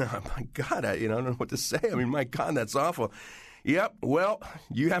 My God, I don't know what to say. I mean, my God, that's awful. "Yep, well,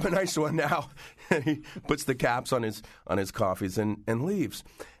 you have a nice one now." And he puts the caps on his coffees and leaves.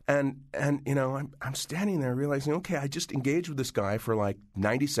 And I'm standing there realizing, okay, I just engaged with this guy for like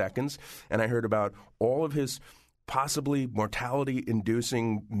 90 seconds, and I heard about all of his possibly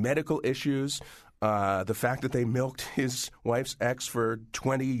mortality-inducing medical issues, the fact that they milked his wife's ex for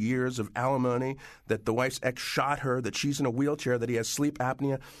 20 years of alimony, that the wife's ex shot her, that she's in a wheelchair, that he has sleep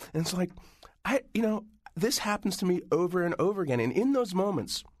apnea. And it's like, this happens to me over and over again. And in those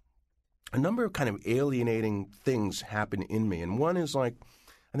moments, a number of kind of alienating things happen in me. And one is like,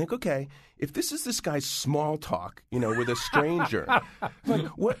 I think, okay, if this is this guy's small talk, with a stranger, like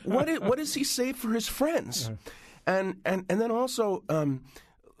what does he say for his friends? And then also,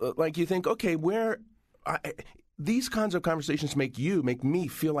 like you think, okay, these kinds of conversations make me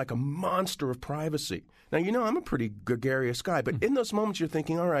feel like a monster of privacy. Now, I'm a pretty gregarious guy, but in those moments you're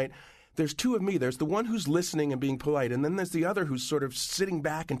thinking, all right, there's 2 of me. There's the one who's listening and being polite, and then there's the other who's sort of sitting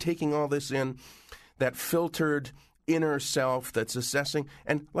back and taking all this in, that filtered inner self that's assessing.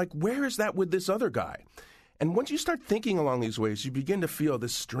 And like, where is that with this other guy? And once you start thinking along these ways, you begin to feel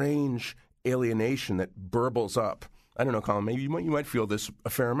this strange alienation that burbles up. I don't know, Colin, maybe you might feel this a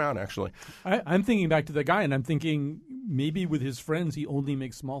fair amount, actually. I'm thinking back to the guy, and I'm thinking maybe with his friends he only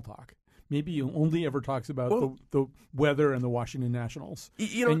makes small talk. Maybe he only ever talks about the weather and the Washington Nationals.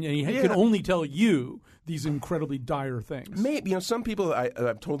 And he can only tell you these incredibly dire things. Maybe, some people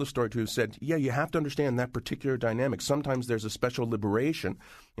I've told the story to have said, yeah, you have to understand that particular dynamic. Sometimes there's a special liberation,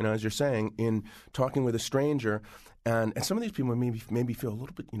 as you're saying, in talking with a stranger And some of these people made me feel a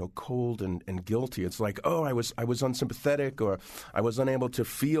little bit, cold and guilty. It's like, oh, I was unsympathetic, or I was unable to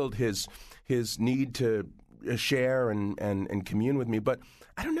field his need to share and commune with me. But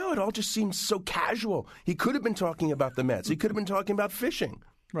I don't know. It all just seems so casual. He could have been talking about the Mets. He could have been talking about fishing.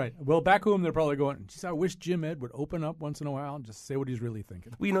 Right. Well, back home, they're probably going, geez, I wish Jim Ed would open up once in a while and just say what he's really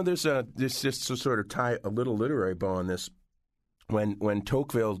thinking. Well, there's just to sort of tie a little literary bow on this. When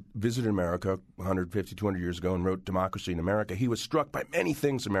Tocqueville visited America 150, 200 years ago and wrote Democracy in America, he was struck by many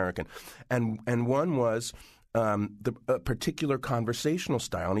things American. And one was a particular conversational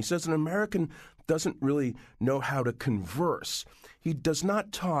style. And he says an American doesn't really know how to converse. He does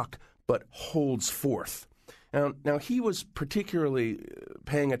not talk, but holds forth. Now he was particularly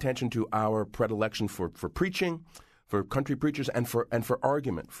paying attention to our predilection for preaching, for country preachers, and for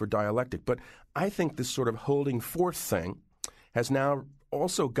argument, for dialectic. But I think this sort of holding forth thing has now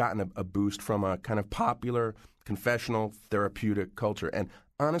also gotten a boost from a kind of popular, confessional, therapeutic culture. And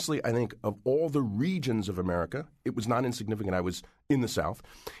honestly, I think of all the regions of America, it was not insignificant. I was in the South.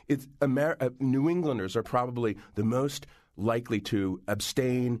 New Englanders are probably the most likely to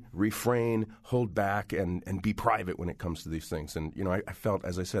abstain, refrain, hold back, and be private when it comes to these things. And, I felt,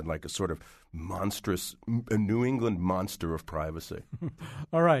 as I said, like a sort of a New England monster of privacy.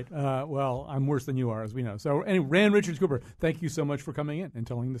 All right. Well, I'm worse than you are, as we know. So, anyway, Rand Richards Cooper, thank you so much for coming in and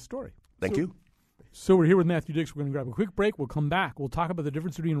telling the story. Thank you. So we're here with Matthew Dix. We're going to grab a quick break. We'll come back. We'll talk about the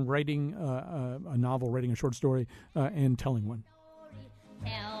difference between writing a novel, writing a short story, and telling one.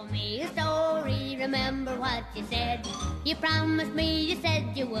 Tell me a story, remember what you said. You promised me, you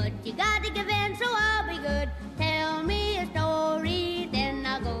said you would. You got to give in, so I'll be good. Tell me a story, then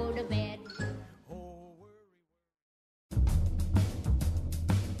I'll go to bed.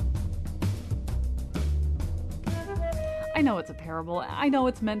 I know it's a parable. I know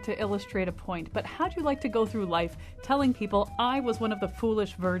it's meant to illustrate a point, but how'd you like to go through life telling people I was one of the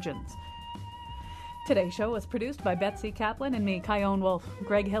foolish virgins? Today's show was produced by Betsy Kaplan and me, Kyone Wolf.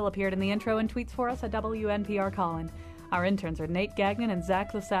 Greg Hill appeared in the intro and tweets for us at WNPR Colin. Our interns are Nate Gagnon and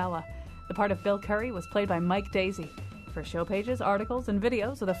Zach LaSala. The part of Bill Curry was played by Mike Daisy. For show pages, articles, and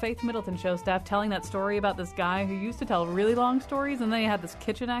videos of the Faith Middleton Show staff telling that story about this guy who used to tell really long stories and then he had this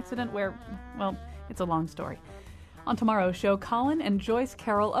kitchen accident where, well, it's a long story. On tomorrow's show, Colin and Joyce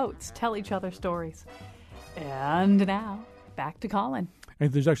Carol Oates tell each other stories. And now, back to Colin.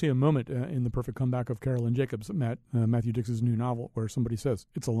 And there's actually a moment in the perfect comeback of Carolyn Jacobs, Matthew Dix's new novel, where somebody says,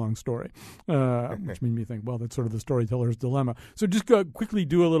 it's a long story, which made me think, well, that's sort of the storyteller's dilemma. So just quickly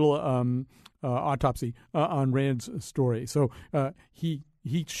do a little autopsy on Rand's story. So he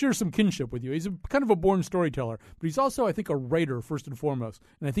shares some kinship with you. He's kind of a born storyteller, but he's also, I think, a writer first and foremost.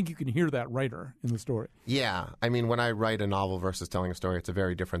 And I think you can hear that writer in the story. Yeah. I mean, when I write a novel versus telling a story, it's a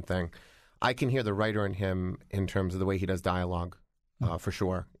very different thing. I can hear the writer in him in terms of the way he does dialogue. For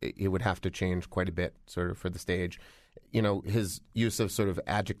sure. It would have to change quite a bit sort of for the stage. His use of sort of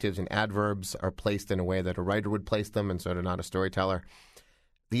adjectives and adverbs are placed in a way that a writer would place them and sort of not a storyteller.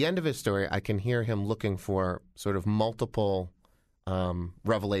 The end of his story, I can hear him looking for sort of multiple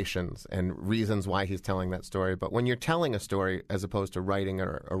revelations and reasons why he's telling that story. But when you're telling a story as opposed to writing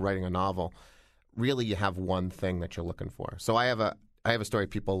or writing a novel, really you have one thing that you're looking for. So I have a story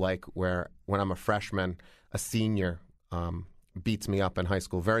people like where when I'm a freshman, a senior beats me up in high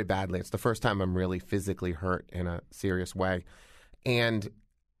school very badly. It's the first time I'm really physically hurt in a serious way. And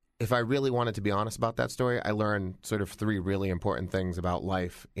if I really wanted to be honest about that story, I learned sort of 3 really important things about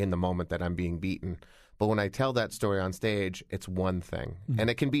life in the moment that I'm being beaten. But when I tell that story on stage, it's one thing. Mm-hmm. And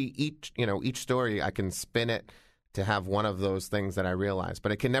it can be each story, I can spin it to have one of those things that I realize.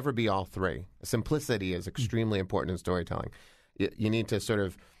 But it can never be all 3. Simplicity is extremely important in storytelling. You need to sort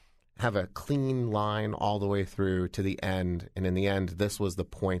of have a clean line all the way through to the end. And in the end, this was the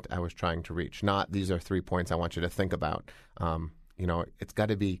point I was trying to reach. Not these are 3 points I want you to think about. It's got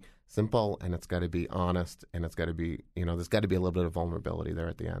to be simple and it's got to be honest and it's got to be, there's got to be a little bit of vulnerability there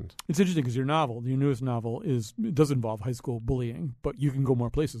at the end. It's interesting because your newest novel, it does involve high school bullying, but you can go more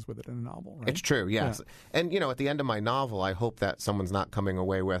places with it in a novel, right? It's true, yes. Yeah. And, at the end of my novel, I hope that someone's not coming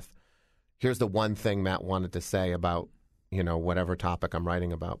away with, here's the one thing Matt wanted to say about whatever topic I'm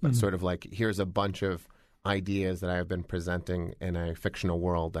writing about, but sort of like, here's a bunch of ideas that I have been presenting in a fictional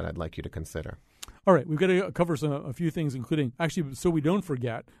world that I'd like you to consider. All right, we've got to cover a few things, including, actually, so we don't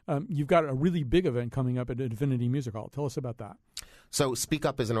forget, you've got a really big event coming up at Infinity Music Hall. Tell us about that. So Speak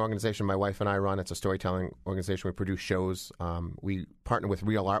Up is an organization my wife and I run. It's a storytelling organization. We produce shows. We partner with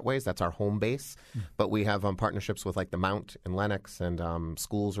Real Artways. That's our home base. But we have partnerships with like the Mount in Lenox and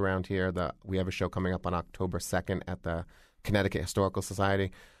schools around here. We have a show coming up on October 2nd at the Connecticut Historical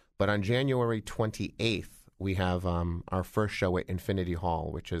Society. But on January 28th, we have our first show at Infinity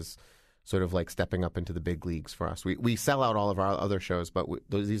Hall, which is sort of like stepping up into the big leagues for us. We sell out all of our other shows, but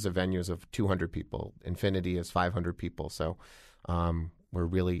these are venues of 200 people. Infinity is 500 people, so we're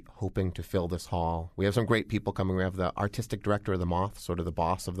really hoping to fill this hall. We have some great people coming. We have the artistic director of The Moth, sort of the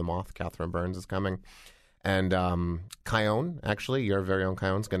boss of The Moth, Catherine Burns, is coming. And Kyone, actually, your very own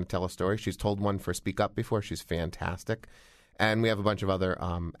Kyone, is going to tell a story. She's told one for Speak Up before. She's fantastic. And we have a bunch of other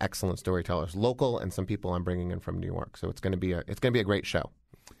excellent storytellers, local, and some people I'm bringing in from New York. So it's going to be a great show.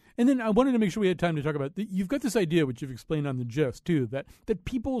 And then I wanted to make sure we had time to talk about you've got this idea, which you've explained on The Gist, too, that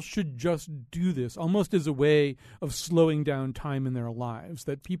people should just do this almost as a way of slowing down time in their lives,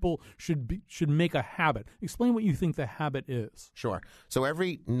 that people should make a habit. Explain what you think the habit is. Sure. So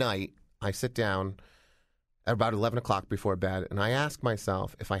every night I sit down at about 11 o'clock before bed, and I ask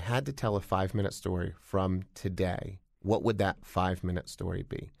myself, if I had to tell a 5-minute story from today, what would that 5-minute story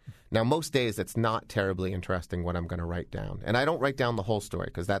be? Now, most days it's not terribly interesting what I'm going to write down. And I don't write down the whole story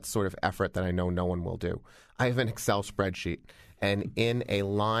because that's sort of effort that I know no one will do. I have an Excel spreadsheet. And in a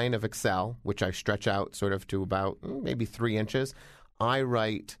line of Excel, which I stretch out sort of to about maybe 3 inches, I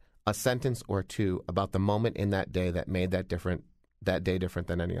write a sentence or two about the moment in that day that made that day different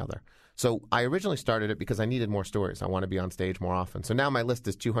than any other. So I originally started it because I needed more stories. I want to be on stage more often. So now my list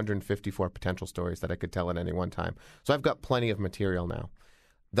is 254 potential stories that I could tell at any one time. So I've got plenty of material now.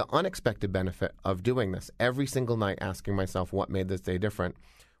 The unexpected benefit of doing this every single night, asking myself what made this day different,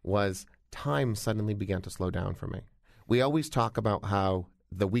 was time suddenly began to slow down for me. We always talk about how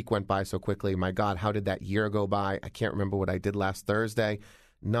the week went by so quickly. My God, how did that year go by? I can't remember what I did last Thursday.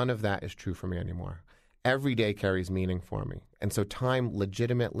 None of that is true for me anymore. Every day carries meaning for me. And so time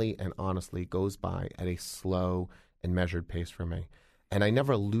legitimately and honestly goes by at a slow and measured pace for me. And I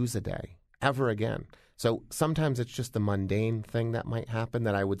never lose a day, ever again. So sometimes it's just the mundane thing that might happen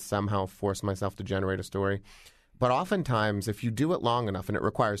that I would somehow force myself to generate a story. But oftentimes, if you do it long enough, and it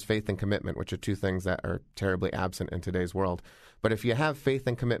requires faith and commitment, which are two things that are terribly absent in today's world, but if you have faith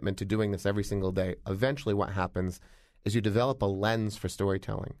and commitment to doing this every single day, eventually what happens is you develop a lens for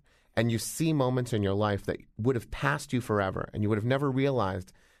storytelling. And you see moments in your life that would have passed you forever, and you would have never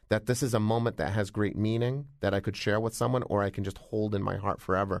realized that this is a moment that has great meaning that I could share with someone, or I can just hold in my heart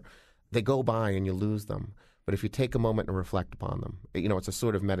forever. They go by and you lose them. But if you take a moment and reflect upon them, it's a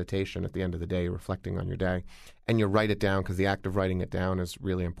sort of meditation at the end of the day, reflecting on your day, and you write it down, because the act of writing it down is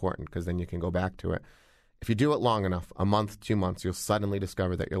really important, because then you can go back to it. If you do it long enough, a month, 2 months, you'll suddenly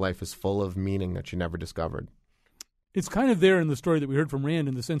discover that your life is full of meaning that you never discovered. It's kind of there in the story that we heard from Rand,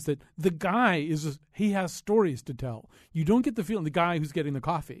 in the sense that the guy he has stories to tell. You don't get the feeling, the guy who's getting the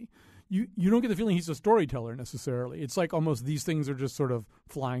coffee, you don't get the feeling he's a storyteller necessarily. It's like almost these things are just sort of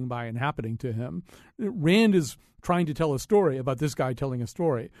flying by and happening to him. Rand is trying to tell a story about this guy telling a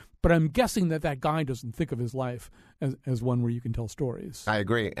story, but I'm guessing that guy doesn't think of his life as one where you can tell stories. I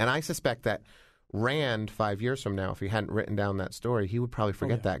agree. And I suspect that Rand, 5 years from now, if he hadn't written down that story, he would probably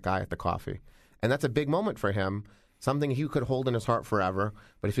forget that guy at the coffee. And that's a big moment for him. Something he could hold in his heart forever,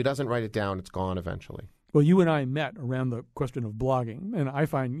 but if he doesn't write it down, it's gone eventually. Well, you and I met around the question of blogging, and I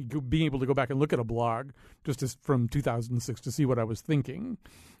find being able to go back and look at a blog from 2006 to see what I was thinking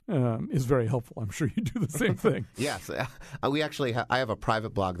is very helpful. I'm sure you do the same thing. Yes. I have a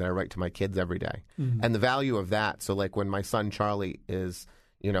private blog that I write to my kids every day. Mm-hmm. And the value of that, so like when my son Charlie is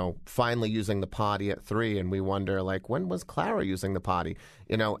finally using the potty at 3, and we wonder, when was Clara using the potty?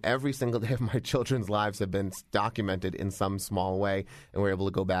 Every single day of my children's lives have been documented in some small way, and we're able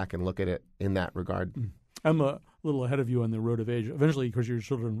to go back and look at it in that regard. I'm a little ahead of you on the road of age. Eventually, because your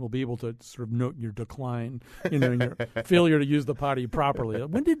children will be able to sort of note your decline, and your failure to use the potty properly.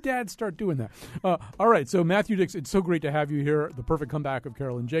 When did Dad start doing that? All right, so Matthew Dix, it's so great to have you here. The Perfect Comeback of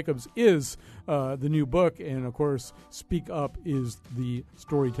Carolyn Jacobs is the new book, and of course, Speak Up is the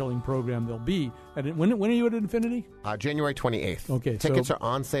storytelling program there'll be. When are you at Infinity? January 28th. Okay, tickets are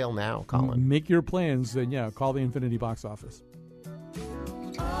on sale now, Colin. Make your plans, and call the Infinity box office.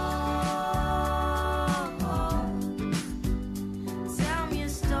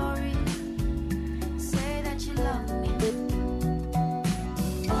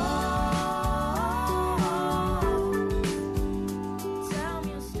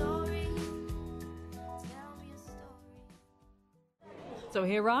 So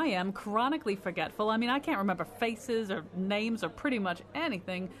here I am, chronically forgetful. I mean, I can't remember faces or names or pretty much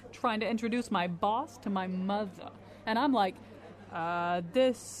anything, trying to introduce my boss to my mother. And I'm like,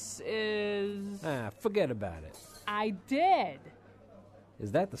 this is... Forget about it. I did.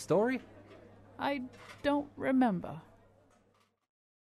 Is that the story? I don't remember.